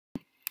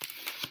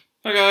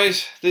Hi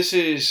guys, this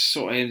is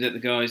sort of aimed at the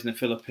guys in the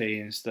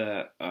Philippines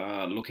that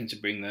are looking to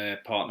bring their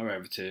partner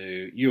over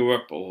to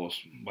Europe or,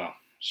 well,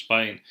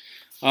 Spain.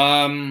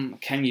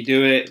 Can you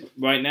do it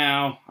right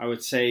now? I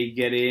would say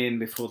get in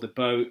before the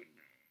boat.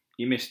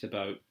 You missed the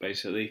boat,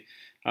 basically.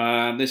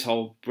 This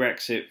whole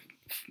Brexit,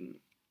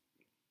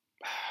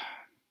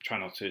 try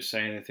not to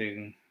say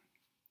anything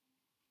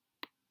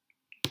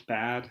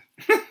bad.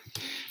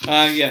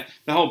 Yeah,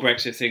 the whole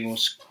Brexit thing will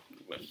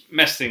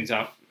mess things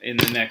up in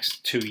the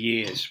next 2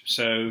 years.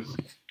 So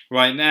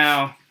right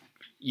now,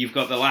 you've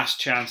got the last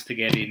chance to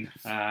get in,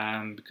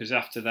 because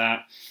after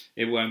that,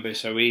 it won't be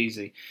so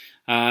easy.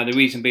 The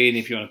reason being,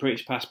 if you're on a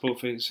British passport,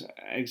 for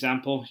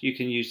example, you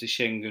can use the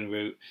Schengen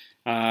route.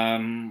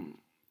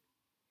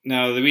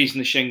 Now, the reason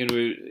the Schengen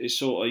route is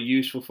sort of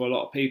useful for a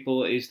lot of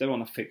people is they're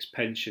on a fixed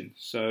pension,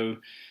 so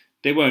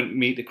they won't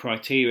meet the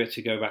criteria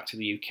to go back to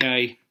the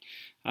UK.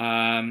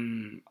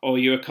 Or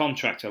you're a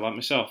contractor like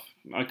myself.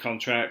 I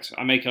contract.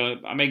 I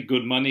make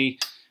good money.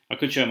 I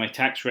could show my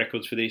tax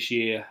records for this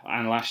year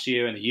and last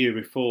year and the year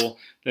before.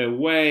 They're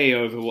way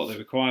over what the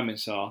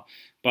requirements are,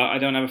 but I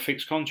don't have a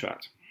fixed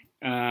contract.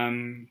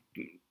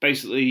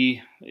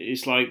 Basically,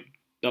 it's like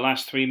the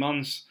last 3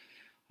 months.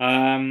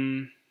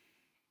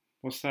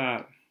 What's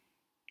that?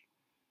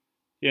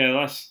 Yeah,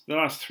 the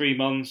last 3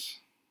 months.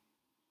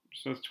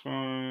 So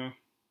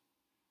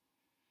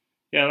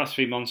yeah, last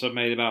 3 months I've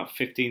made about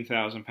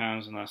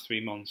 £15,000 in the last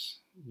 3 months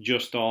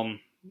just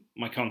on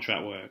my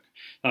contract work.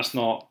 That's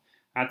not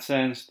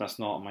AdSense, that's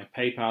not on my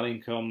PayPal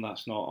income,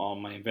 that's not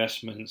on my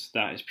investments,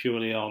 that is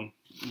purely on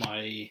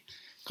my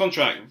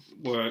contract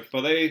work.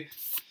 But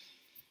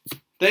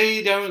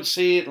they don't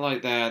see it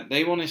like that.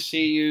 They want to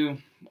see you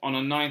on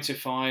a 9 to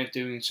 5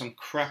 doing some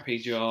crappy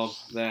job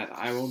that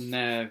I will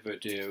never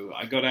do.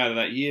 I got out of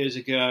that years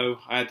ago.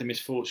 I had the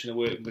misfortune of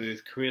working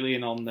with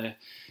Carillion on the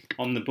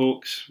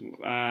books,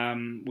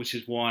 which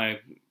is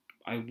why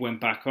I went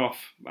back off.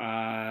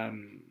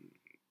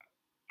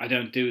 I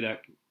don't do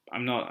that.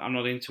 I'm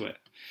not into it.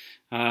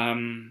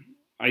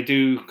 I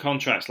do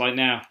contracts like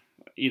now.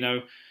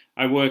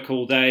 I work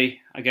all day.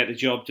 I get the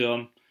job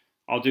done.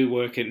 I'll do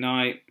work at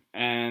night,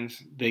 and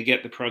they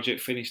get the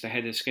project finished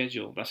ahead of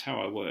schedule. That's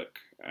how I work.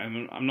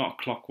 I'm not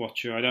a clock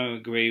watcher. I don't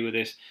agree with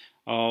this.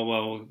 Oh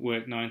well,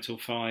 work 9 till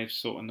 5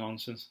 sort of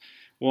nonsense.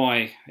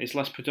 Why? It's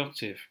less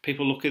productive.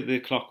 People look at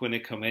the clock when they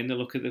come in. They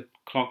look at the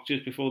clock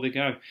just before they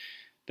go.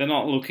 They're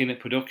not looking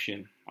at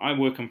production. I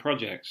work on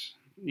projects.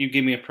 You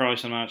give me a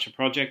price on how much a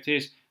project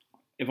is.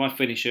 If I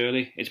finish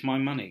early, it's my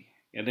money.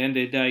 At the end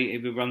of the day,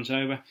 if it runs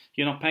over,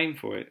 you're not paying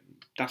for it.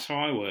 That's how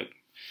I work.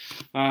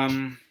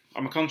 I'm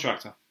a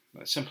contractor.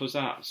 As simple as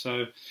that.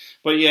 So,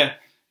 but yeah,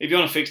 if you're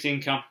on a fixed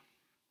income,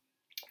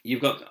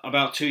 you've got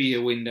about 2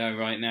 year window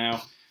right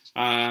now.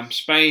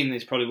 Spain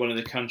is probably one of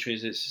the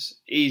countries that's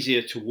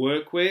easier to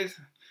work with,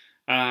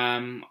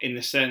 in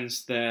the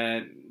sense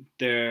that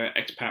they're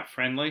expat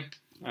friendly.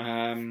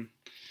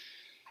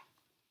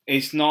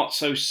 It's not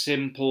so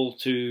simple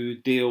to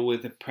deal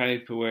with the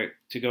paperwork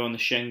to go on the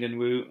Schengen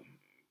route,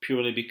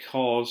 purely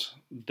because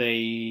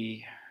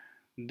they're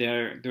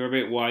a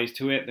bit wise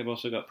to it. They've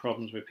also got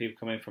problems with people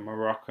coming from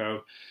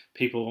Morocco,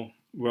 people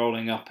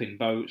rolling up in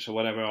boats or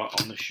whatever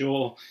on the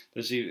shore.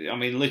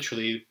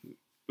 Literally,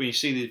 when you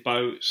see these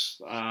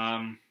boats,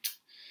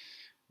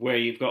 where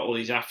you've got all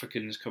these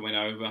Africans coming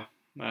over,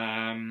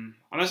 and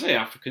I say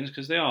Africans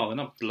because they're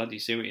not bloody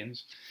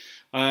Syrians.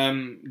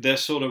 They're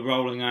sort of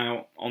rolling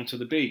out onto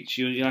the beach.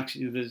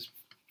 There's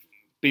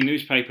been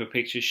newspaper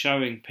pictures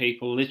showing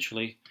people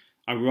literally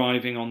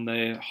arriving on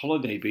their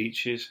holiday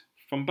beaches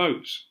from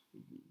boats,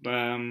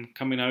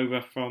 coming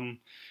over from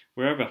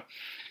wherever.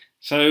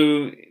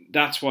 So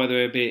that's why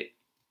they're a bit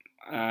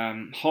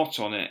hot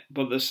on it.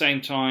 But at the same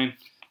time,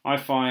 I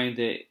find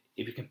that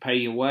if you can pay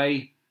your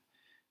way,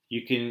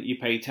 you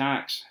pay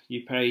tax,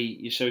 you pay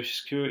your social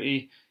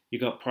security, you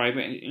got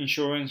private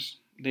insurance,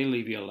 they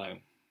leave you alone.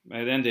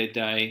 At the end of the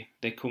day,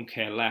 they couldn't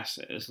care less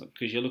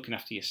because you're looking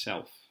after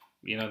yourself.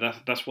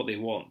 That's what they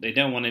want. They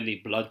don't want any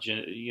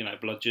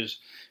bludgers,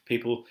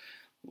 people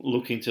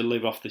looking to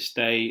live off the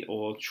state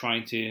or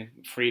trying to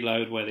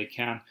freeload where they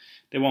can.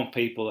 They want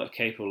people that are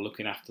capable of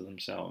looking after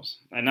themselves.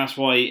 And that's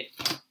why,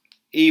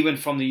 even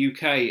from the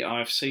UK,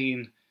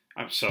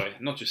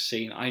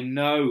 I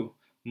know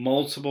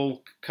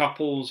multiple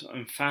couples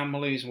and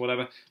families and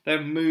whatever,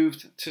 they've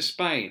moved to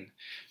Spain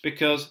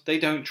because they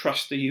don't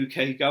trust the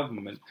UK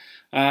government.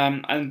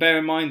 And bear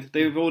in mind,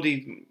 they've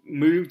already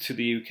moved to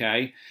the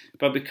UK,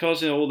 but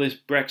because of all this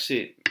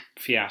Brexit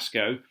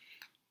fiasco,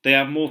 they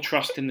have more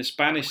trust in the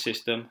Spanish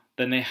system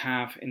than they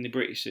have in the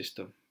British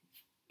system.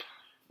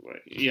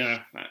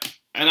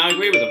 And I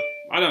agree with them.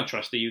 I don't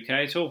trust the UK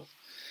at all.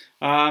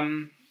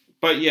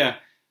 But yeah,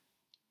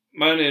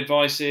 my only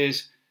advice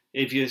is,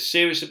 if you're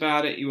serious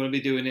about it, you want to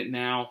be doing it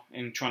now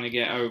and trying to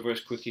get over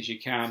as quick as you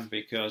can,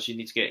 because you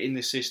need to get in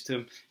the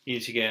system, you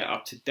need to get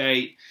up to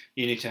date,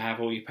 you need to have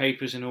all your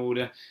papers in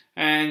order,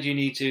 and you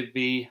need to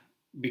be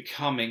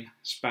becoming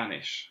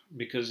Spanish,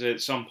 because at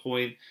some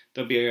point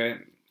there'll be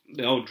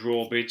the old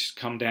drawbridge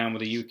come down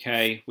with the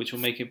UK, which will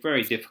make it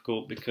very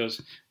difficult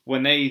because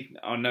when they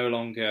are no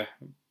longer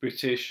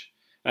British,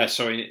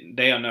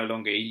 they are no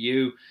longer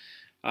EU.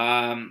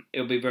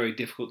 It'll be very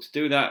difficult to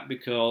do that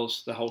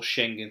because the whole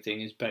Schengen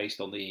thing is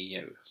based on the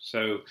EU.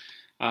 So,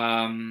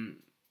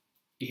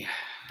 yeah,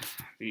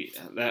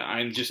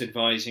 I'm just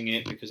advising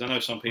it because I know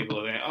some people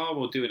are there. Oh,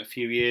 we'll do it in a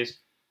few years.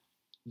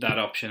 That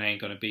option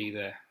ain't going to be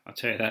there. I'll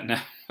tell you that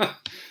now.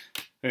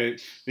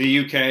 The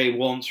UK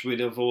wants rid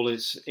of all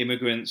its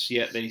immigrants,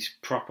 yet they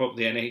prop up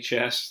the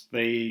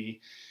NHS.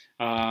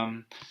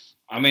 I'm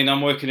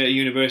working at a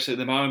university at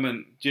the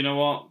moment. Do you know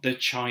what? They're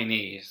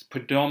Chinese,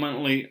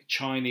 predominantly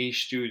Chinese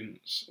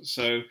students.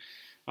 So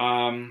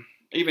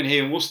even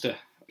here in Worcester,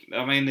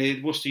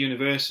 the Worcester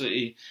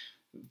University,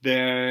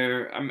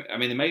 they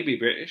may be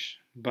British,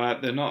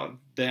 but they're not.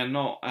 They're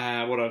not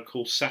what I'd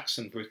call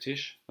Saxon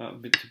British, to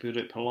put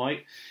it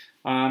polite.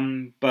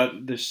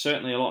 But there's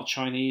certainly a lot of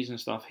Chinese and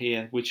stuff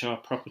here, which are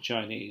proper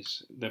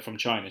Chinese. They're from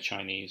China,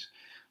 Chinese.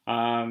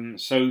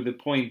 So the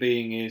point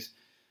being is,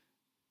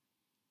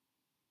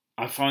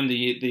 I find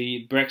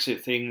the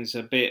Brexit thing's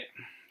a bit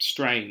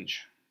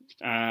strange,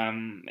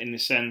 in the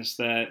sense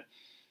that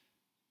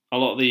a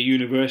lot of the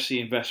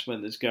university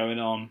investment that's going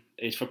on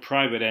is for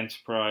private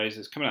enterprise.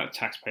 It's coming out of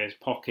taxpayers'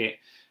 pocket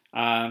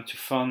to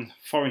fund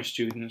foreign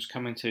students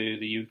coming to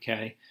the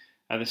UK.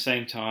 At the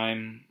same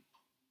time,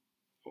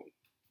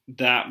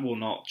 that will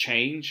not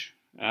change,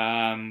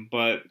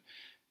 but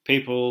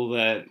people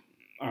that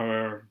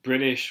are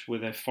British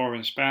with a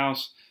foreign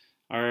spouse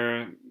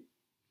are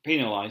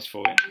penalised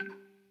for it.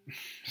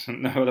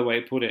 No other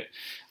way to put it.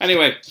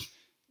 Anyway,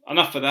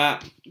 enough of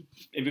that.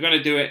 If you're going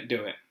to do it,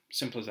 do it.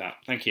 Simple as that.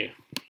 Thank you.